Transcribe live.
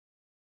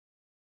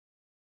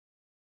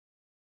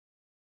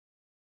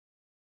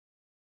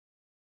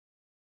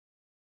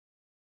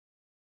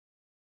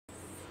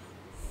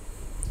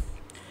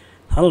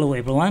Hello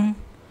everyone,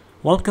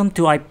 welcome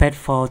to iPad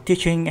for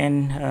Teaching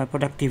and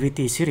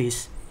Productivity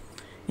series.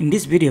 In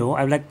this video,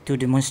 I would like to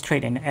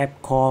demonstrate an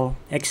app called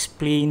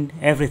Explain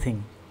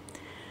Everything.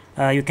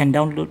 You can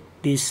download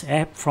this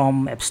app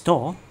from App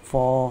Store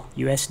for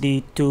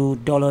USD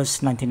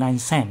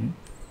 $2.99.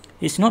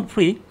 It's not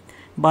free,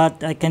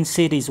 but I can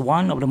say it is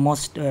one of the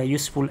most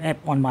useful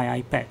app on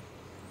my iPad.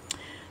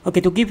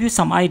 Okay, to give you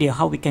some idea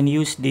how we can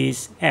use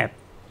this app,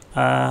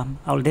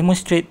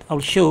 I'll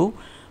show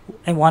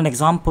one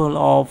example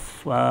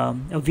of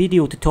a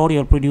video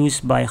tutorial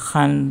produced by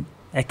Khan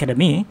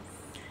Academy.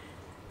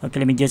 Okay,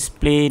 let me just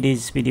play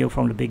this video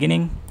from the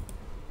beginning.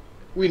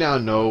 We now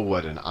know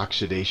what an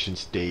oxidation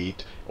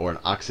state or an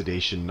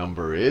oxidation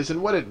number is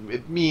and what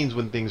it means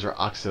when things are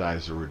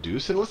oxidized or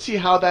reduced. And let's see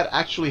how that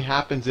actually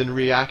happens in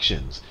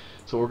reactions.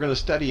 So what we're going to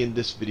study in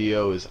this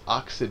video is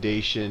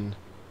oxidation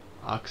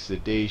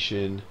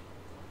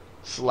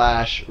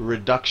 /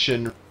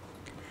 reduction.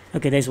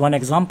 Okay, there's one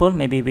example.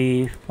 Maybe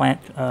we find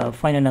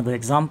another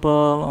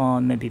example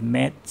on maybe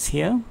maths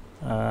here.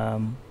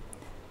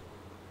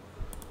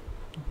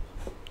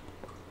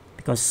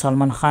 Because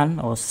Salman Khan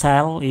or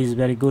Sal is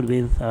very good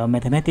with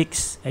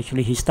mathematics.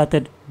 Actually, he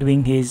started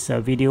doing his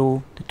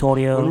video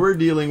tutorial. When we're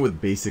dealing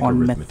with basic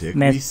arithmetic,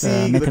 we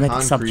see the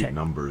concrete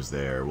numbers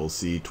there. We'll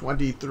see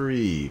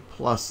 23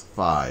 plus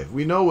 5.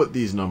 We know what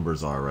these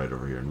numbers are right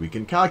over here, and we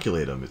can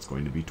calculate them. It's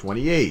going to be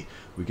 28.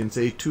 We can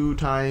say 2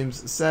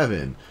 times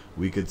 7.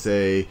 We could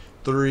say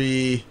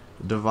 3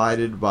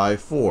 divided by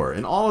 4.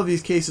 In all of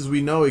these cases,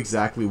 we know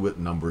exactly what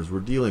numbers we're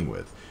dealing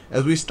with.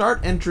 As we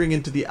start entering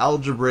into the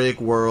algebraic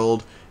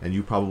world, and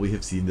you probably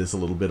have seen this a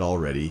little bit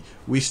already,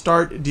 we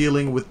start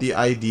dealing with the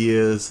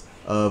ideas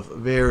of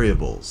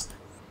variables.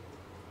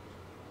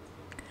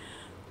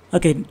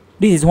 Okay,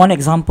 this is one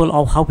example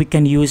of how we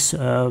can use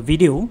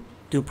video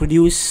to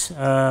produce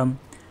a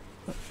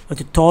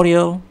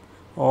tutorial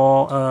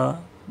or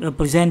a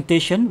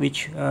presentation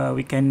which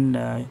we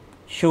can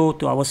show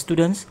to our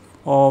students,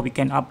 or we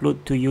can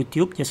upload to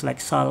YouTube just like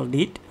Sal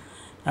did,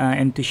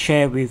 and to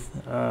share with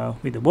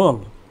the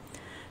world.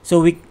 So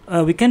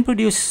we can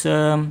produce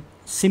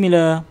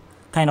similar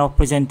kind of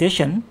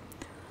presentation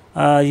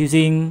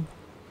using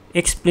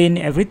Explain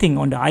Everything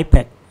on the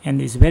iPad,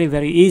 and it's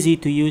very easy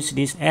to use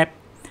this app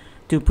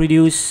to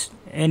produce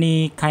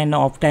any kind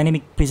of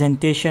dynamic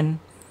presentation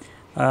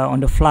on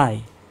the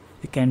fly.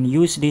 You can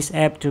use this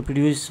app to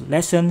produce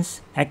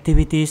lessons,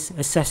 activities,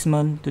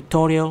 assessment,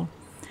 tutorial.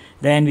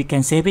 Then we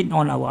can save it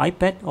on our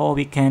iPad, or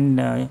we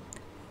can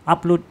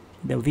upload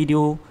the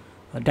video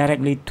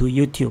directly to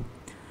YouTube.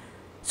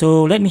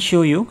 So let me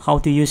show you how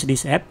to use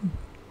this app.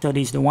 So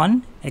this is the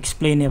one,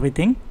 Explain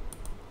Everything.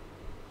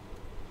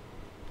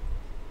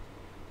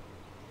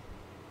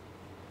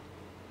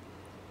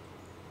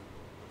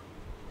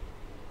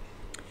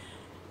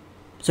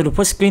 So the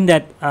first screen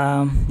that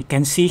you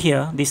can see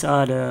here, these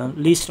are the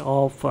list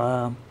of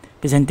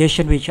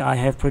presentation which I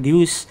have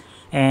produced,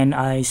 and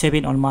I save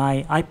it on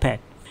my iPad.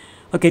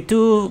 Okay,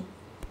 to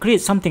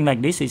create something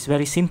like this is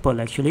very simple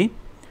actually.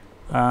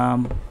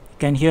 You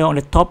can here on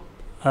the top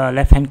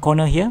left hand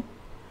corner here,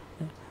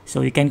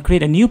 so you can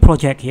create a new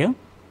project here,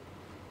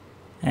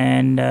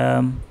 and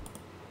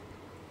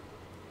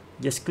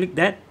just click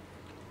that,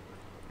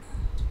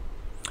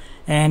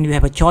 and you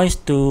have a choice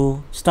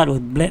to start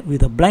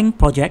with a blank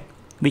project,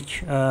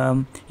 which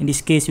in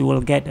this case you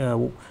will get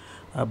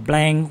a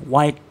blank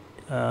white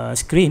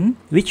screen,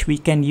 which we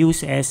can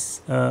use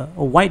as a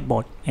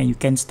whiteboard, and you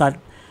can start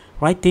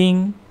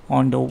writing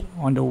on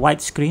the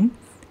white screen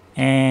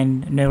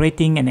and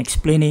narrating and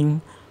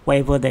explaining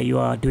whatever that you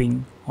are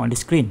doing on the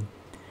screen.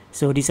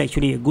 So this is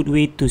actually a good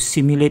way to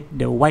simulate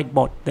the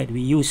whiteboard that we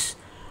use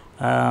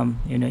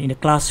in the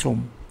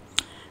classroom.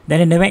 Then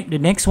in the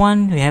next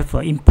one, we have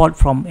import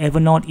from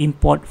Evernote,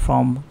 import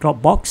from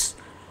Dropbox.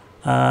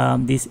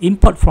 This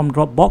import from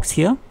Dropbox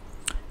here,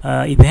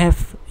 if you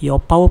have your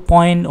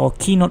PowerPoint or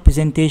Keynote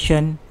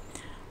presentation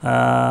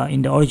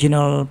in the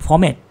original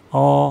format,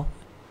 or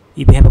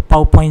if you have a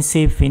PowerPoint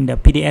saved in the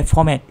PDF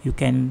format, you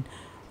can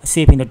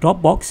save in the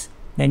Dropbox.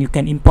 Then you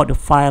can import the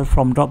file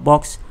from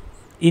Dropbox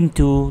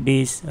into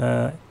this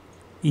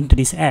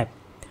app.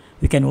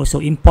 We can also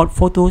import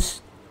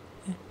photos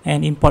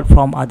and import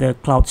from other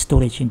cloud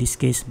storage, in this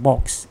case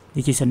Box,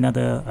 which is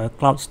another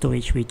cloud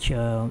storage which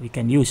we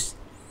can use.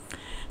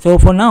 So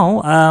for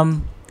now,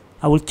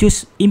 I will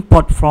choose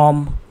import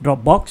from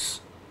Dropbox.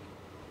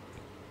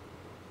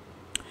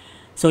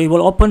 So it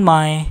will open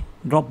my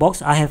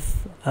Dropbox. I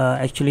have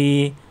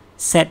actually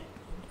set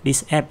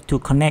this app to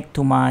connect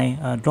to my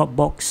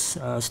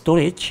Dropbox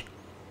storage,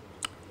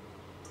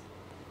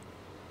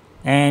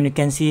 and you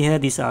can see here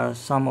these are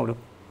some of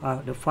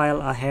the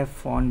file I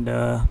have on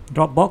the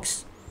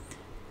Dropbox.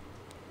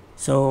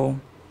 So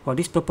for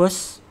this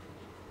purpose,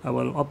 I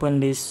will open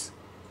this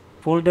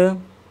folder,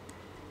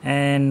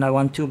 and I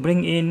want to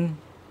bring in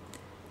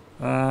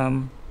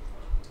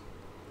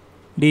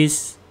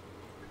this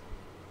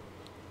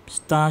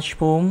starch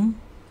foam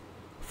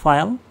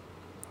file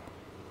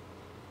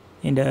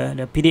in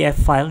the PDF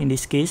file in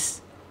this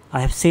case. I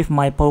have saved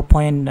my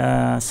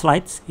PowerPoint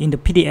slides in the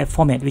PDF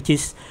format,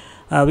 which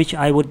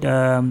I would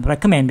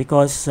recommend,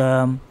 because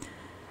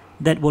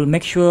that will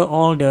make sure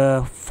all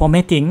the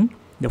formatting,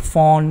 the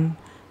font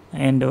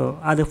and the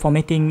other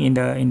formatting in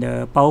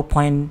the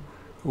PowerPoint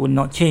will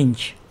not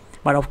change.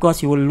 But of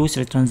course you will lose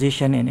the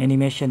transition and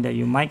animation that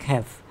you might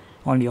have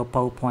on your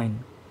PowerPoint.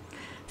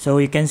 So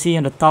you can see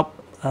on the top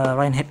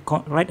right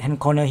hand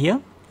corner here.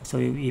 So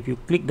if you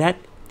click that,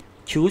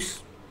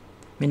 choose,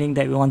 meaning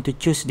that we want to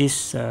choose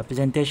this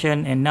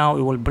presentation, and now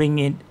it will bring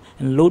it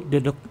and load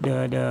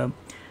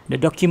the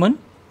document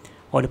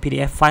or the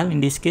PDF file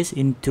in this case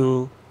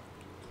into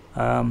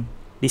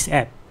this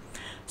app.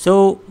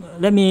 So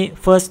let me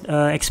first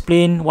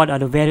explain what are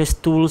the various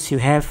tools you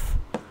have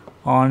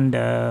on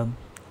the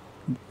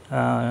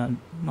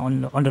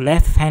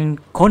left hand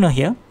corner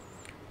here,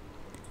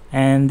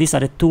 and these are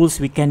the tools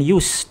we can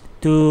use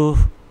to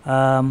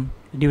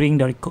during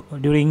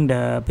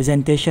the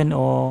presentation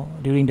or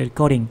during the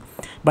recording.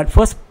 But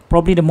first,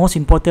 probably the most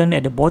important,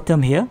 at the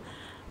bottom here,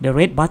 the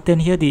red button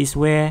here, this is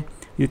where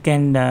you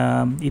can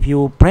if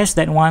you press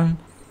that one,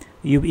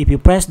 if you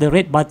press the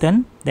red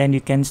button, then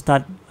you can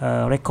start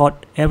record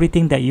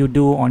everything that you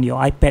do on your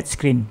iPad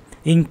screen,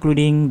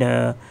 including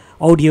the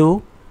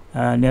audio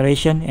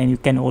narration, and you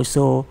can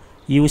also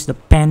use the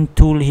pen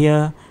tool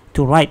here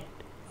to write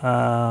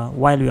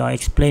while you are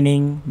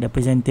explaining the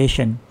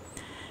presentation.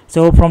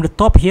 So from the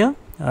top here,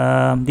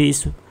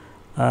 this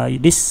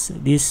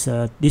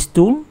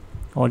tool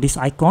or this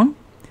icon,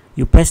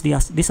 you press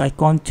this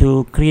icon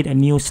to create a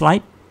new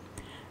slide,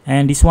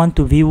 and this one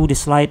to view the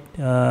slide,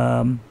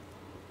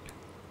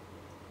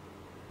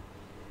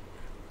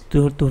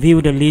 to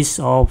view the list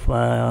of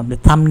the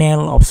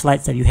thumbnail of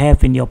slides that you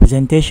have in your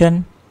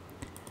presentation.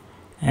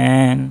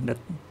 And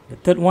the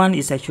third one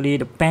is actually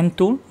the pen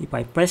tool. If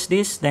I press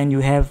this, then you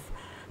have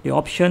the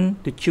option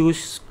to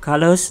choose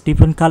colors,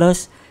 different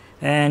colors,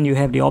 and you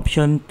have the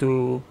option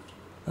to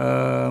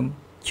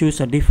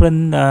choose a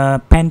different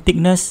pen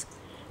thickness,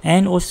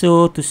 and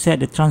also to set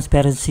the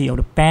transparency of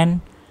the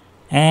pen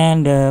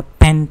and the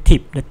pen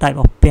tip, the type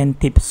of pen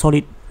tip,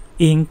 solid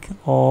ink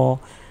or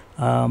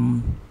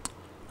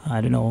I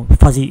don't know,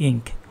 fuzzy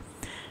ink.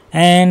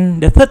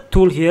 And the third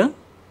tool here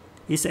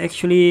is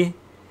actually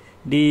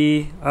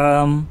the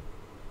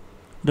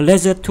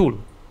laser tool.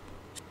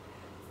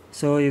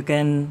 So you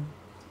can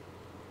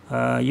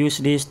use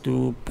this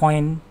to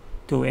point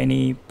to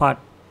any part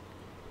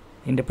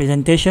in the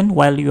presentation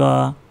while you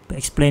are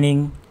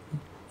explaining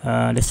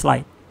the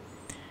slide.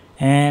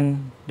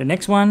 And the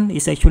next one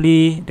is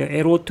actually the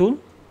arrow tool.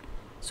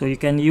 So you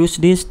can use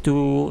this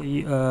to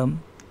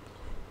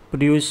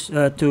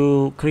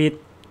to create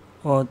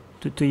or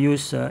to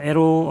use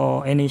arrow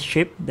or any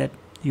shape that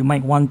you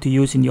might want to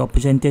use in your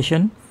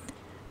presentation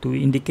to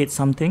indicate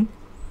something.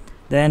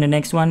 Then the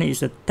next one is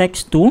the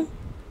text tool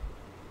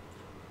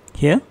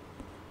here,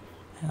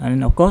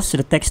 and of course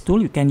the text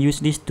tool, you can use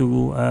this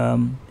to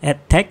add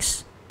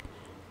text.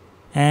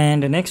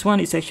 And the next one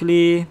is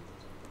actually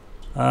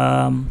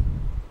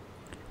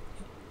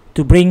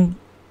to bring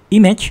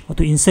image or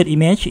to insert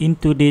image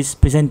into this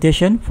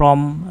presentation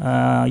from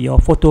your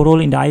photo roll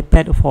in the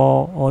iPad,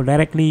 or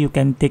directly you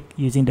can take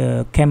using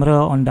the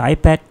camera on the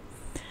iPad,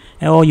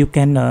 or you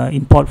can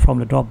import from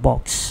the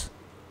Dropbox.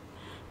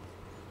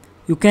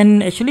 You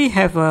can actually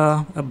have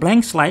a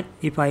blank slide.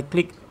 If I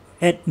click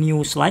add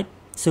new slide,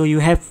 so you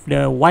have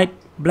the white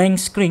blank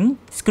screen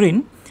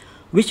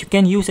which you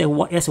can use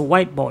as a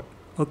whiteboard.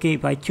 Okay,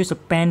 if I choose a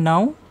pen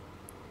now,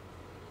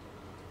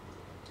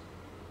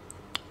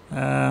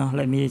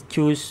 let me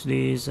choose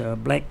this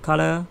black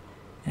color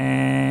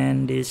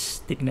and this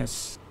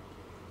thickness.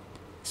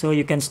 So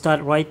you can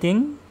start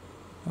writing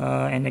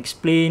and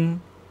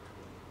explain,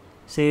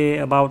 say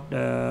about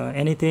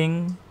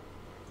anything.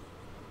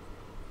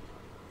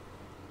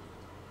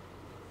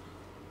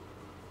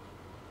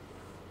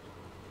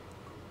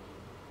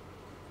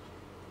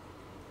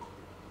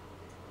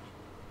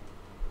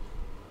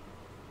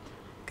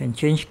 Can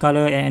change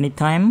color at any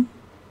time.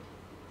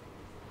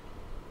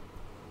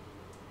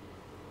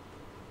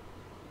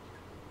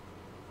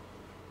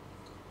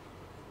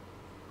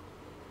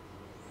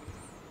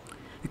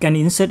 You can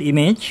insert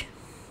image,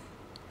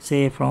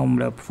 say from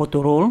the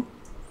photo roll.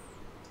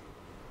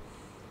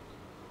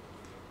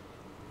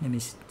 Let me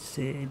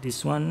say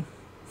this one.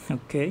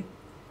 Okay,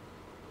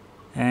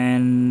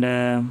 and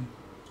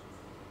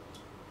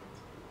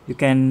you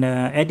can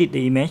edit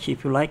the image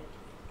if you like.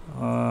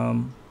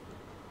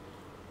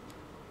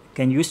 You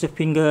can use the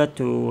finger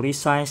to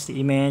resize the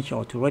image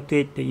or to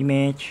rotate the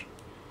image,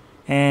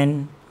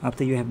 and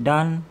after you have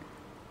done,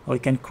 or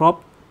you can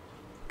crop,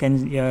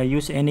 can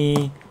use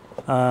any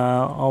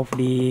of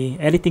the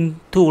editing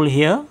tool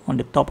here on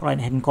the top right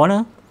hand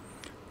corner,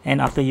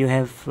 and after you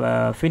have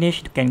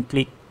finished, you can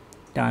click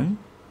done.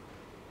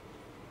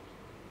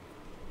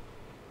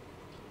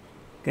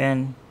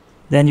 Then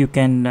you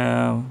can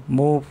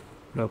move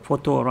the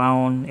photo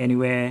around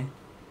anywhere,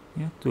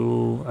 yeah,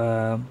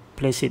 to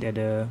place it at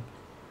the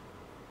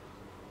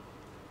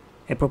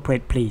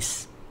appropriate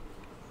place.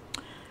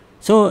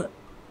 So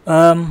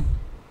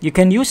you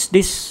can use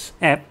this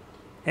app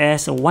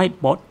as a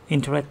whiteboard,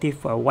 interactive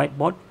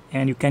whiteboard,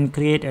 and you can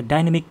create a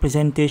dynamic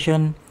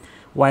presentation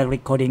while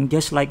recording,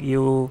 just like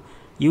you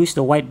use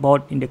the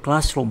whiteboard in the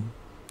classroom.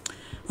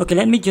 Okay,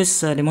 let me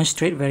just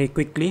demonstrate very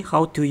quickly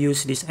how to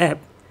use this app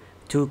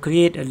to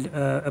create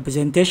a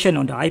presentation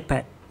on the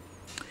iPad.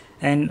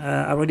 And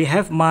I already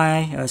have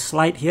my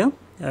slide here.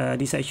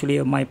 This is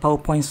actually my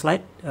PowerPoint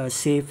slide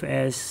saved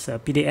as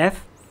PDF.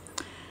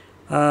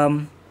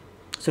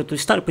 So to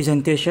start a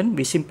presentation,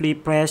 we simply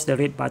press the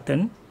red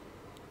button.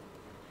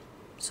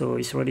 So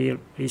it's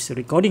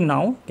recording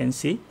now, you can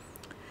see.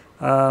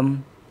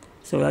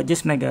 So I'll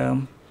just make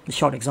a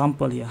short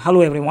example here.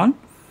 Hello everyone,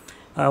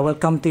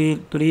 welcome to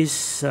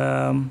this.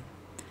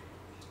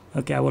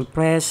 Okay, I will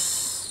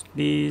press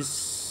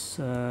this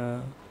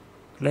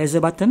laser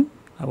button.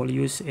 I will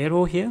use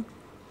arrow here.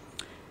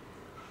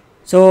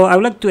 So I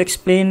would like to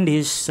explain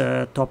this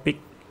topic,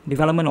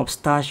 development of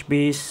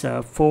starch-based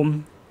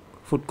foam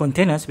food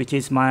containers, which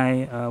is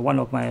my one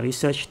of my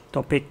research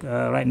topic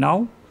right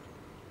now.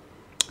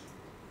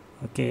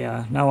 Okay,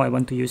 now I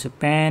want to use a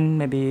pen.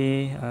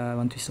 Maybe I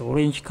want to use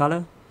orange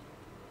color.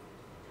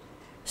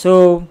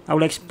 So I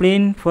will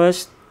explain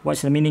first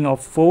what's the meaning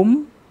of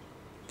foam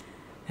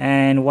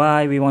and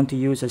why we want to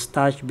use a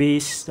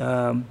starch-based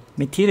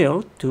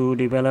material to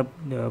develop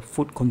the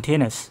food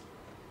containers.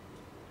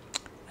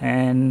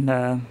 And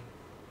I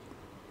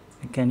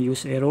can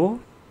use arrow.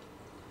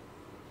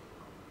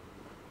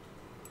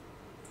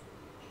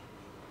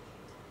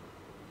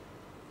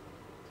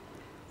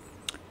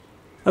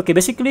 Okay,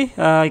 basically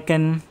you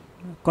can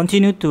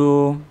continue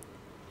to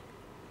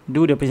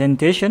do the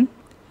presentation.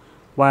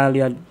 While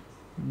you are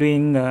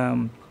doing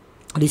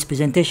this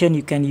presentation,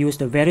 you can use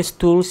the various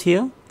tools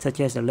here, such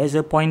as the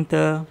laser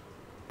pointer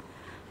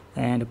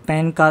and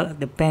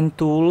the pen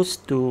tools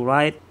to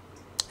write,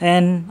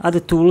 and other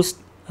tools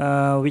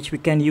which we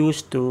can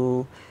use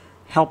to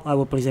help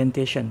our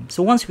presentation.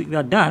 So once we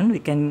are done, we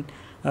can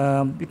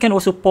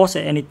also pause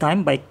at any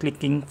time by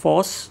clicking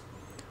pause,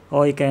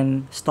 or you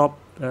can stop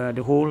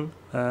the whole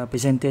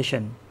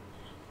presentation.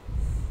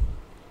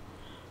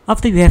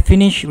 After you have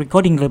finished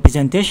recording the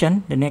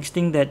presentation, the next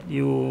thing that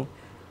you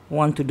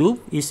want to do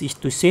is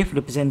to save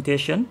the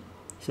presentation.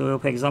 So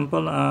for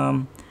example,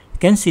 you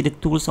can see the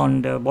tools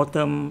on the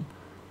bottom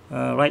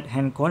right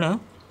hand corner.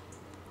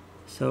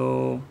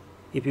 So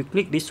if you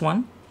click this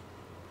one,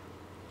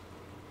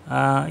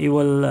 it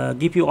will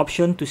give you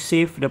option to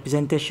save the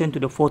presentation to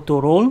the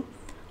photo roll.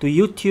 To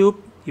YouTube,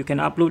 you can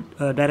upload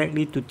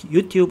directly to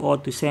YouTube, or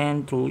to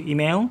send through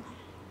email,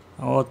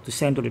 or to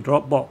send to the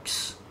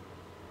Dropbox.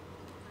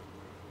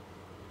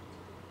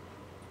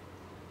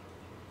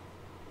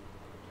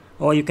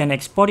 Or you can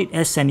export it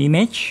as an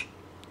image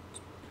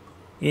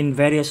in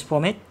various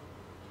formats.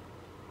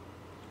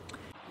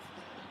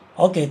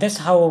 Okay, that's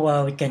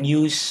how we can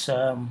use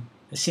a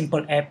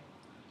simple app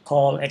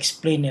called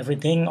Explain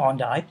Everything on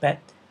the iPad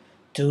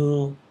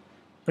to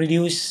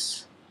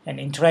produce an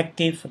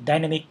interactive,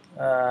 dynamic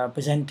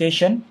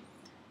presentation.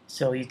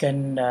 So you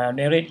can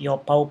narrate your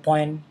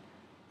PowerPoint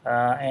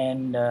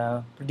and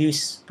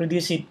produce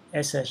it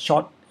as a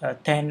short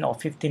 10 or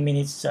 15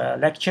 minutes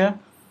lecture.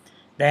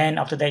 Then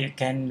after that, you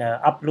can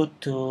upload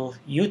to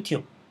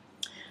YouTube.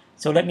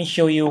 So let me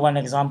show you one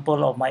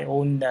example of my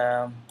own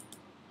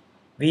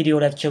video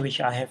lecture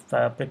which I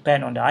have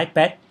prepared on the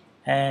iPad,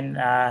 and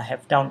I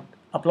have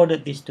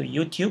uploaded this to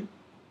YouTube.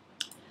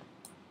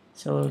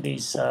 So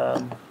this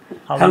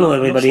hello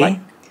everybody, like.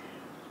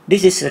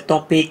 This is a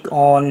topic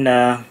on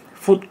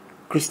food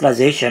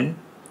crystallization,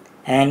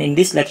 and in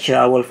this lecture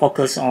I will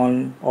focus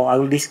on, or I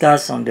will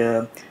discuss on,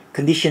 the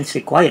conditions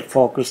required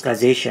for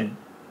crystallization.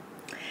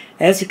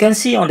 As you can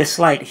see on the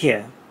slide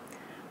here,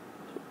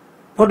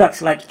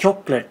 products like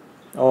chocolate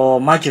or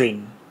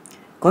margarine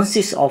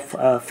consist of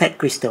fat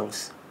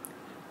crystals.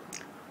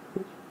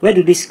 Where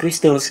do these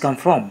crystals come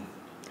from?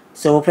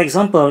 So for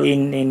example,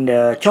 in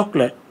the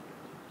chocolate,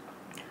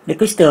 the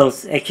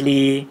crystals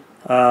actually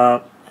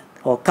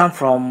or come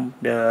from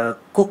the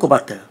cocoa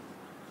butter.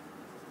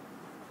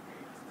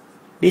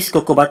 This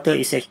cocoa butter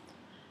is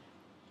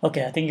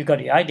okay, I think you got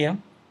the idea.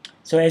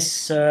 So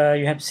as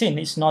you have seen,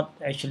 it's not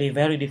actually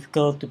very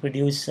difficult to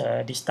produce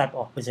this type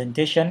of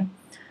presentation.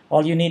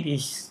 All you need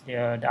is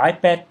the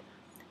iPad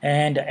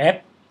and the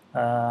app,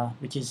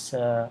 which is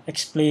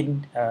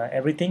Explain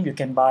Everything. You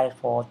can buy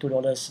for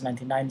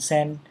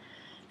 $2.99,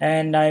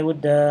 and I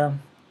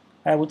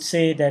would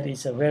say that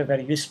it's a very,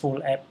 very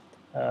useful app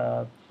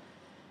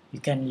you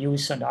can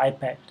use on the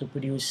iPad to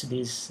produce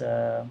this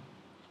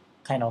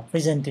kind of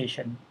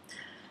presentation.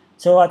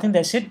 So I think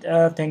that's it.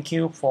 Thank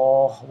you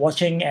for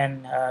watching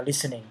and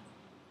listening.